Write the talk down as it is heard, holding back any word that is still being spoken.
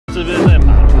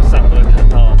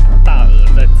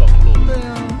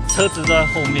车子都在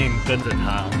后面跟着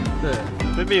他。对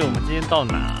 ，baby， 我们今天到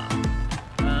哪？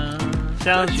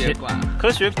现在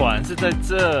科学馆是在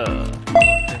这。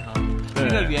对哈，那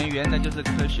个圆圆的就是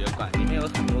科学馆，里面有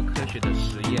很多科学的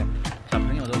实验，小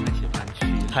朋友都很喜欢去。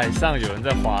海上有人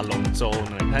在划龙舟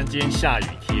呢，你看今天下雨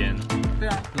天。对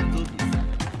啊，龙舟比赛，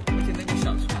而且那个小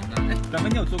船呢，哎，咱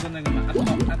们你有坐过那个吗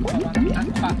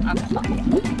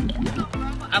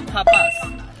？Aqua bus。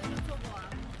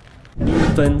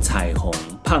分彩虹，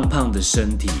胖胖的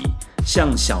身体。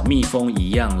像小蜜蜂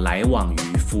一样来往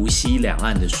于福溪两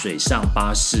岸的水上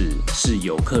巴士是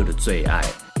游客的最爱。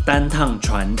单趟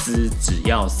船资只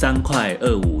要3.25块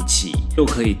起，就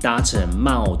可以搭乘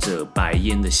冒着白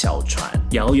烟的小船，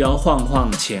摇摇晃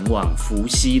晃前往福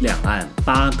溪两岸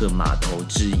8个码头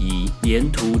之一，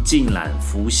沿途尽览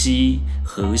福溪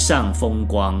河上风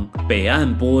光，北岸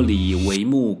玻璃帷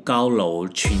幕高楼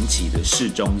群起的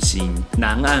市中心，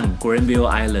南岸 Granville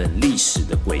Island 历史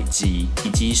的轨迹，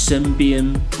以及身边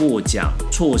过桨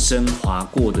错身划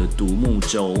过的独木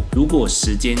舟。如果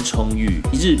时间充裕，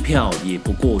一日票也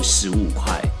不过15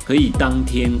块，可以当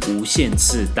天无限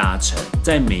次搭乘，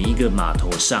在每一个码头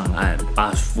上岸，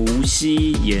把福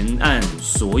溪沿岸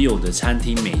所有的餐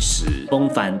厅美食、风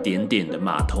帆点点的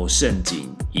码头盛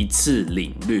景一次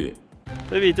领略。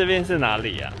baby， 这边是哪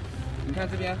里啊？你看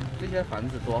这边这些房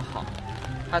子多好，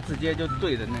它直接就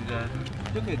对着那个，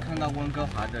就可以看到温哥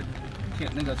华的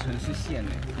那个城市线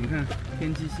呢。你看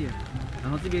天际线，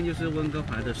然后这边就是温哥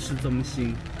华的市中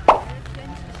心。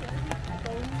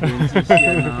天际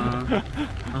线啊，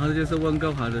然后这就是温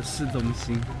哥华的市中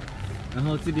心，然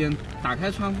后这边打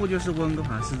开窗户就是温哥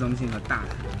华市中心和大海，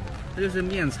这就是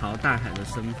面朝大海的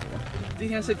生活。今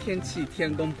天是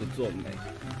天公不作美。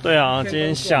对啊，今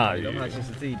天下雨的话，其实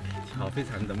这一条非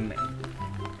常的美，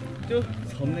就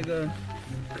从那个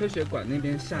科学馆那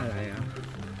边下来啊，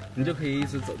你就可以一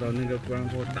直走到那个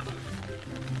Granville岛，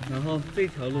然后这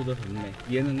条路都很美，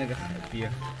沿着那个海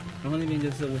边，然后那边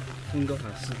就是温哥华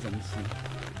市中心，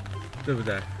对不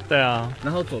对？对啊，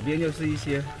然后左边就是一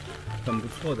些很不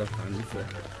错的房子。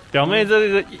表妹，这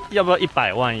个要不要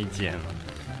100万一间啊？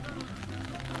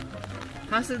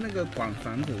它是那个管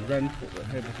房子认土的，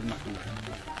它又不是买的。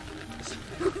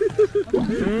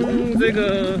这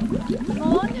个。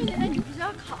哦，那个，哎，你不是要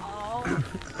考？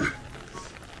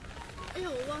哎呦，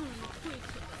我忘了退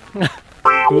钱了。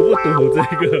读不读这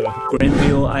个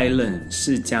 ？Granville Island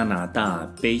是加拿大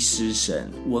卑诗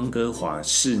省温哥华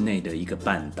市内的一个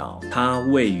半岛，它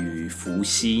位于福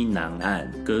溪南岸，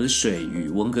隔水与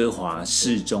温哥华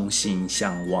市中心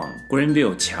相望。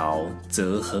Granville 桥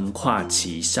则横跨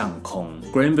其上空。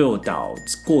Granville 岛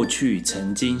过去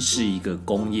曾经是一个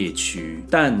工业区，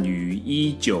但于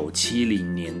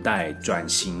1970年代转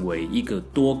型为一个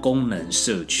多功能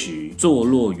社区，坐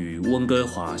落于温哥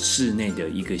华市内的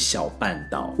一个小半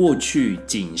岛。过去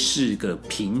仅是个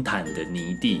平坦的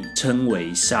泥地，称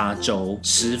为沙洲，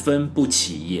十分不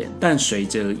起眼。但随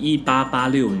着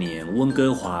1886年温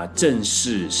哥华正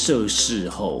式设市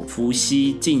后，福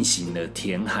溪进行了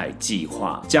填海计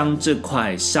划，将这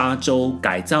块沙洲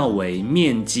改造为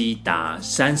面积达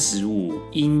35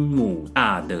英亩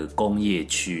大的工业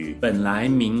区，本来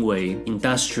名为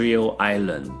Industrial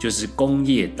Island， 就是工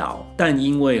业岛，但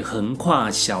因为横跨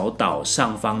小岛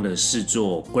上方的是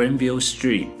座 Granville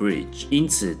Street Bridge， 因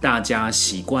此大家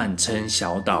习惯称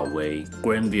小岛为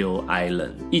Granville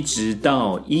Island。一直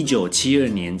到1972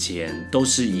年前，都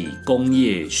是以工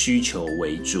业需求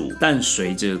为主，但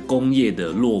随着工业的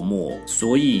落寞，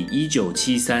所以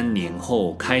1973年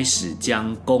后开始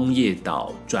将工业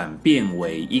岛转变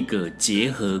为一个结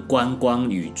合观光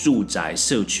与住宅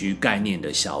社区概念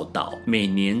的小岛，每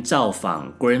年造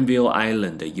访 Granville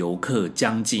Island 的游客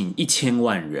将近1000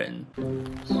万人。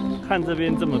看这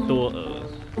边这么多鹅。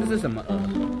这是什么鹅？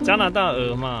加拿大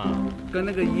鹅嘛，跟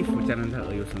那个衣服加拿大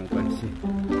鹅有什么关系？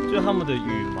就它们的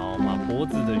羽毛嘛，脖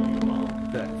子的羽毛。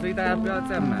对，所以大家不要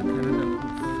再买它那个裤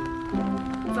子，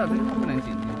至少这个不能剪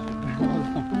进去，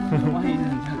万一人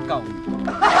家告你。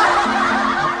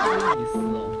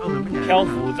漂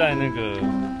浮在那个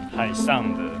海上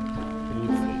的屋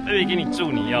子，baby给你住，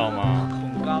你要吗？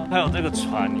恐高。还有这个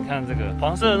船，你看这个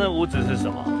黄色的那屋子是什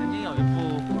么？曾经有一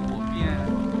部火遍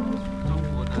中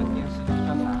国的电视剧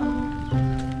叫啥？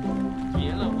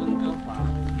别了温哥华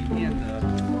里面的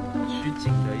取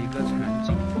景的一个场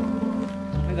景，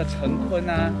那个陈坤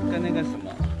啊，跟那个什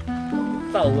么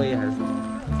赵薇还是什么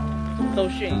周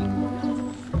迅，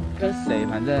跟谁？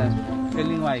反正跟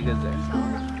另外一个人，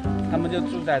他们就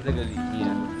住在这个里面，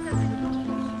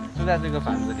住在这个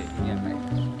房子里面没？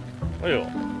哎呦，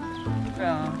对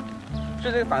啊，所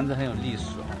以这个房子很有历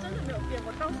史哦。真的没有变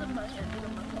过，当时门眼那个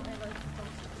门口那个东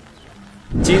西。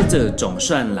接着总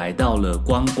算来到了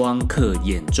观光客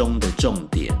眼中的重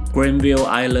点 Granville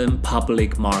Island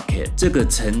Public Market。 这个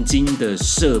曾经的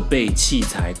设备器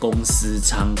材公司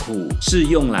仓库是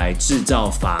用来制造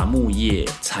伐木业、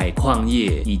采矿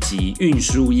业以及运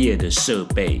输业的设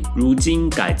备，如今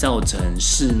改造成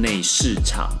室内市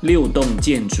场。6栋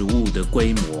建筑物的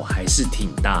规模还是挺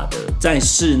大的，在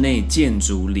室内建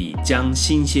筑里将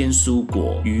新鲜蔬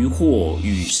果、渔获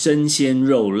与生鲜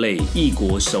肉类、异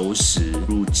国熟食、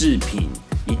乳制品、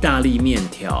意大利面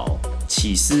条、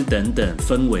起司等等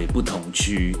分为不同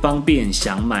区，方便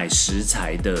想买食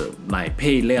材的、买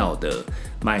配料的、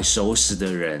买熟食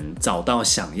的人找到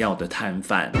想要的摊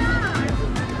贩。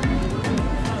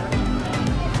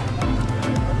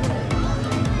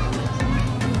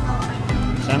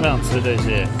想不想吃这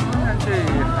些？看这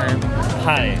还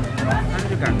嗨，看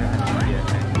就感觉很特别。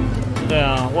对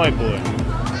啊，外国人。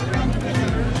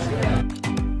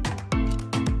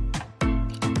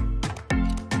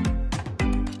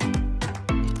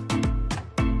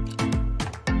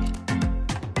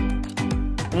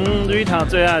Rita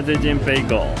最爱这间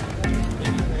bagel。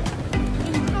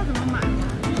你知道怎么买吗？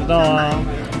知道啊。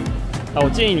我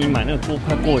建议你买那个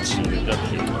快过期的比较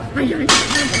便宜。哎呀，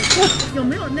有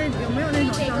没有那种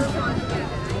叫什么？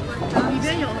里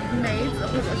边有梅子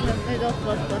或者是那个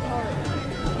核桃的？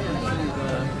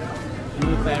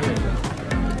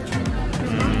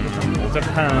我在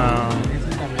看啊。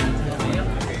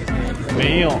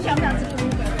没有。想不想吃？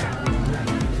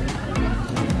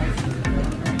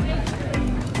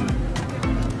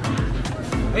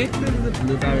哎，这个是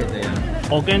blueberry 的呀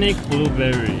Organic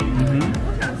blueberry。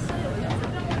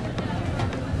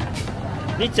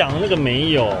你讲的那个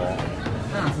没有。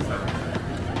那是啥？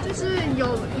就是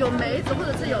有梅子或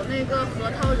者是有那个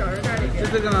核桃仁在里面。就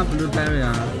这个吗 ？blueberry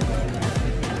啊。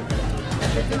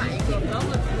随便买一个。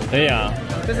可以啊。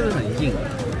这是不是很硬？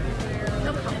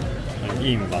要烤。很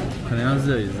硬吧？可能要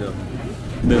热一热。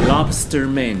The Lobster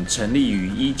Man 成立于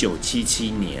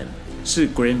1977年。是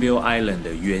Granville Island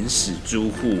的原始租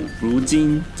户，如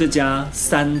今这家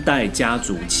3代家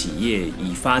族企业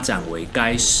已发展为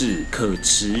该市可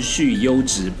持续优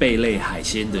质贝类海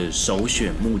鲜的首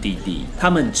选目的地。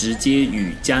他们直接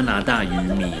与加拿大渔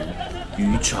民、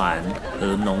渔船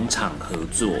和农场合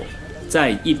作，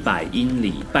在100英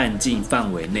里半径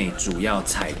范围内主要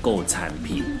采购产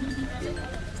品。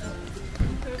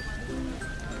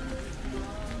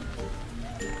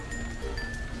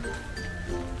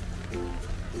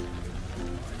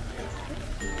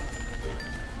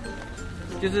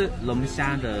就是龙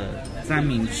虾的三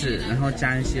明治，然后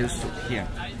加一些薯片。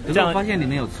可是我发现里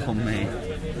面有葱哎，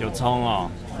有葱哦。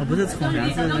哦，不是葱，好像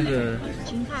是那个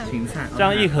芹菜。这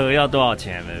样一盒要多少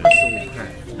钱呢？25块。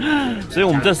所以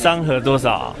我们这3盒多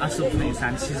少啊？25乘以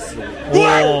3，75。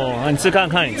哦，你吃看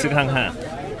看，你吃看看。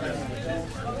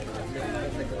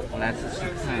我来吃吃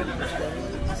看，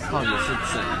到底是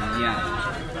怎样？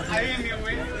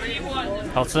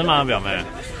好吃吗，表妹？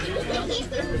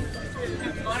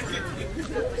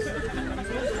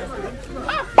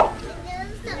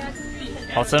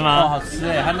好吃吗？哦，好吃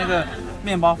哎！它那个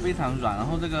面包非常软，然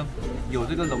后这个有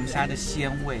这个龙虾的鲜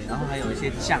味，然后还有一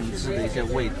些酱汁的一些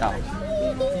味道。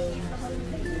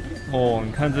哦，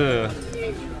你看这个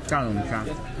炸龙虾，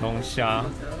龙虾，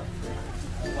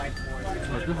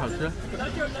好吃好吃。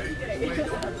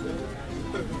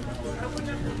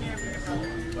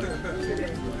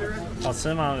好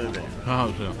吃吗，对不对？很好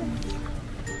吃，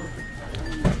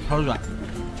超软。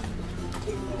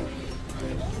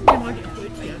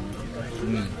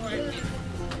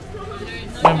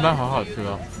面包好好吃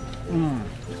哦。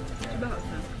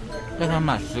再想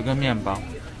买10个面包。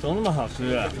怎么那么好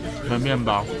吃啊？纯面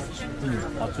包。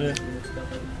好吃。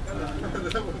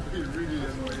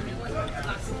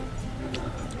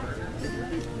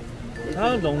它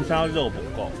的龙虾肉不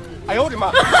够。哎呦我的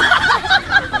妈！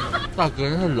大哥，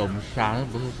那是龙虾，那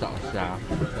不是小虾。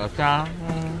小虾，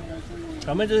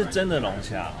表妹这是真的龙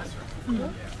虾。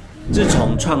自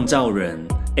从创造人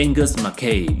Angus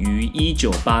MacKay 于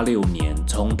1986年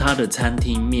从他的餐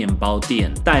厅面包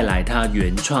店带来他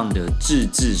原创的自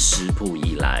制食谱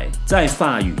以来，在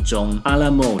法语中 à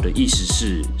la mode 的意思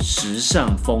是时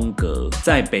尚风格，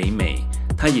在北美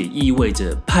它也意味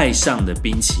着派上的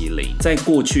冰淇淋。在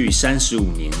过去35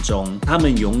年中，他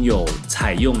们拥有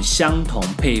采用相同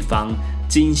配方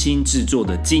精心制作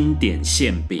的经典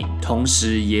馅饼，同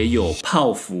时也有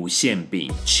泡芙馅饼、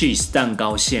cheese 蛋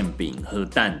糕馅饼和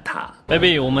蛋挞。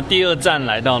Baby， 我们第2站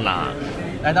来到哪？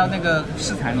来到那个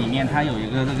市场里面，它有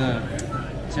一个那个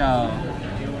叫，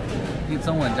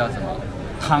中文叫什么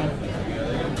汤？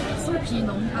酥皮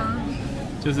浓汤。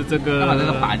就是这个。要把这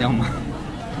个拔掉吗？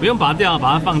不用拔掉，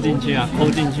把它放进去啊，抠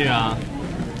进去啊。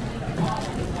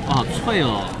哇，好脆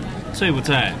哦！脆不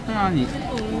脆？对啊，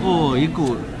一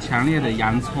股强烈的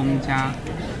洋葱加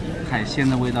海鲜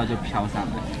的味道就飘上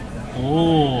来。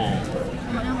哦，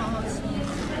好像好好吃。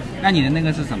那你的那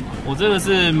个是什么？我这个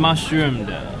是 mushroom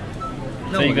的，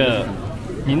这个，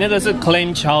你那个是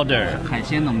clam chowder 海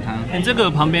鲜浓汤。你这个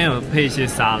旁边有配一些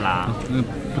沙拉，那个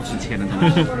不值钱的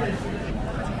东西。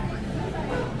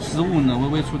15呢，微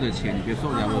微出的钱，你别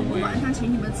说我要微微。晚上请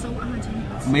你们吃，晚上请你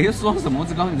们吃。没说什么，我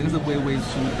只告诉你这个是微微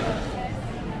出的。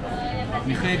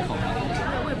你喝一口吧。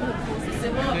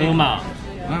喝嘛。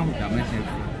我让表妹先喝。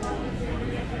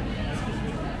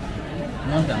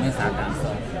你让表妹啥感受？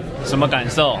什么感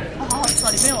受？好好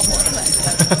吃，里面有火腿。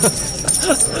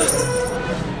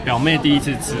表妹第一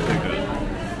次吃这个。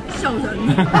笑人。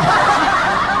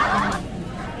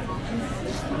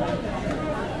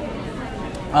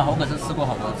啊，我可是吃过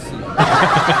好多次。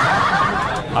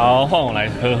好，换我来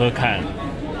喝喝看。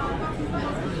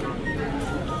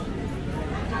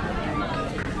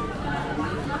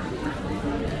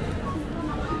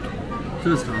这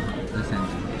个超好，这三个。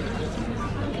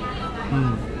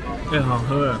好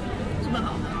喝啊！是不是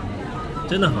好喝？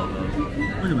真的好喝。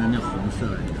为什么有红色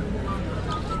的？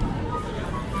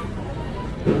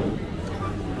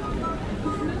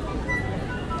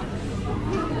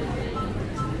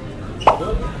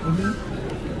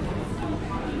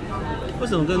为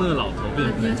什么跟那个老头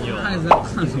变朋友？他也是在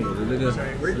看着我的这个。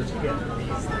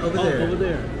Over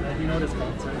there. You know this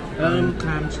called?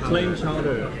 Clam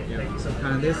chowder.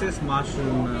 And this is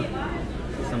mushroom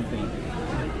something.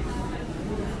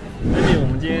 Baby， 我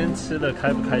们今天吃的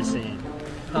开不开心？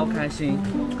超开心！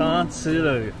刚刚吃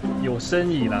了有生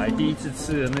以来第一次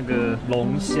吃的那个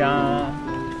龙虾。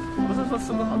不是说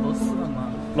吃过好多次了吗？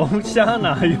龙虾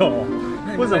哪有？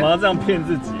为什么要这样骗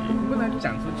自己？不能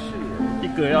讲出去。一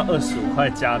个要25块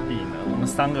加币呢，我们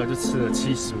3个就吃了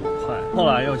75块。后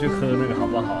来又去喝那个好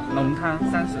不好？浓汤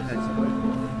30块钱。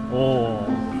哦，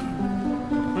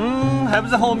还不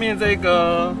是后面这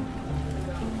个。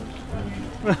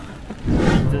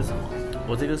这是什么？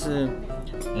我这个是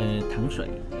糖水，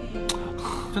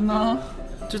真的啊？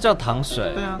就叫糖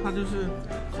水。对啊，它就是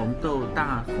红豆、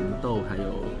大红豆还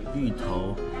有芋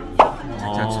头，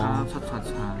加叉，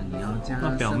你要加。那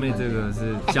表妹这个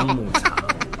是姜母茶。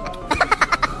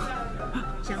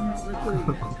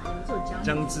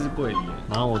姜汁桂圆，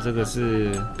然后我这个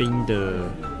是冰的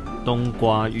冬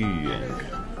瓜芋圆。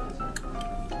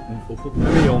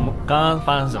我们刚刚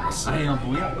发生什么事？哎呀，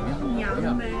不要！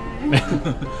娘呗！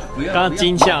不要！刚刚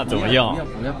惊吓怎么样？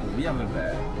不要，贝贝，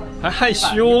还害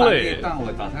羞嘞！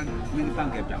我早上那个饭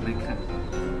给表妹看。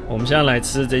我们现在来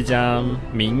吃这家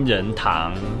名人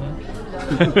堂，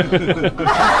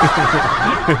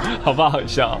好不好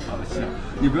笑？好笑！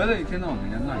你不要再一天到晚跟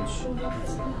人家乱去。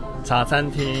茶餐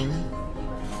厅，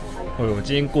我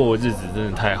今天过的日子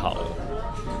真的太好了，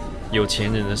有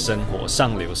钱人的生活，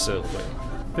上流社会。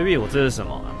baby， 我这是什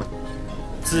么啊？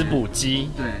滋补鸡。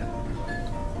对，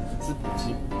滋补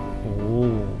鸡。哦。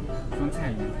酸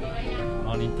菜鱼。然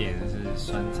后你点的是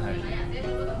酸菜鱼。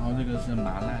然后这个是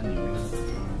麻辣牛肉。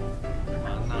麻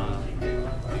辣牛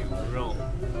肉。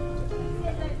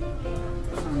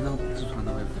上周痔疮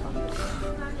都会放。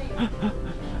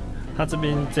他这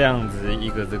边这样子一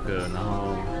个这个，然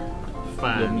后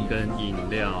饭跟饮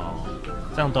料，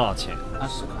这样多少钱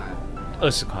？20块。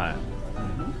20块。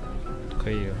可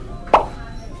以了。